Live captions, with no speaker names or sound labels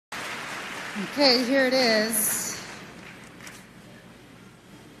Okay, here it is.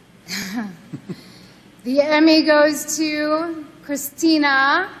 The Emmy goes to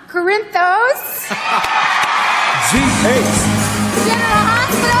Christina Corinthos. G-Ace. General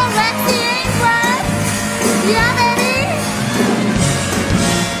Hospital, Lexi, Ainsworth. You have Emmy?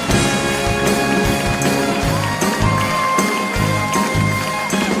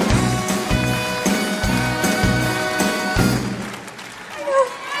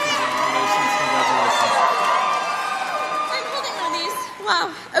 I'm holding one of these. Wow.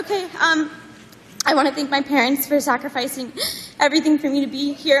 Okay. I want to thank my parents for sacrificing everything for me to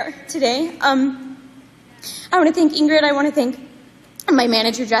be here today. I want to thank Ingrid. I want to thank my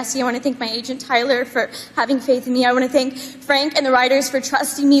manager, Jesse. I want to thank my agent, Tyler, for having faith in me. I want to thank Frank and the writers for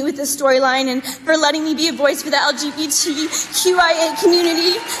trusting me with this storyline and for letting me be a voice for the LGBTQIA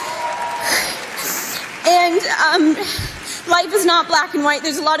community. And life is not black and white.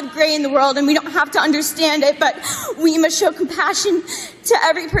 There's a lot of gray in the world, and we don't have to understand it, but we must show compassion to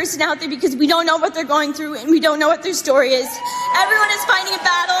every person out there because we don't know what they're going through and we don't know what their story is. Everyone is fighting a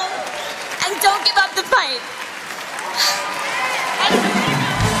battle, and don't give up the fight.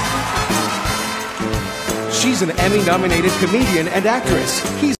 She's an Emmy-nominated comedian and actress.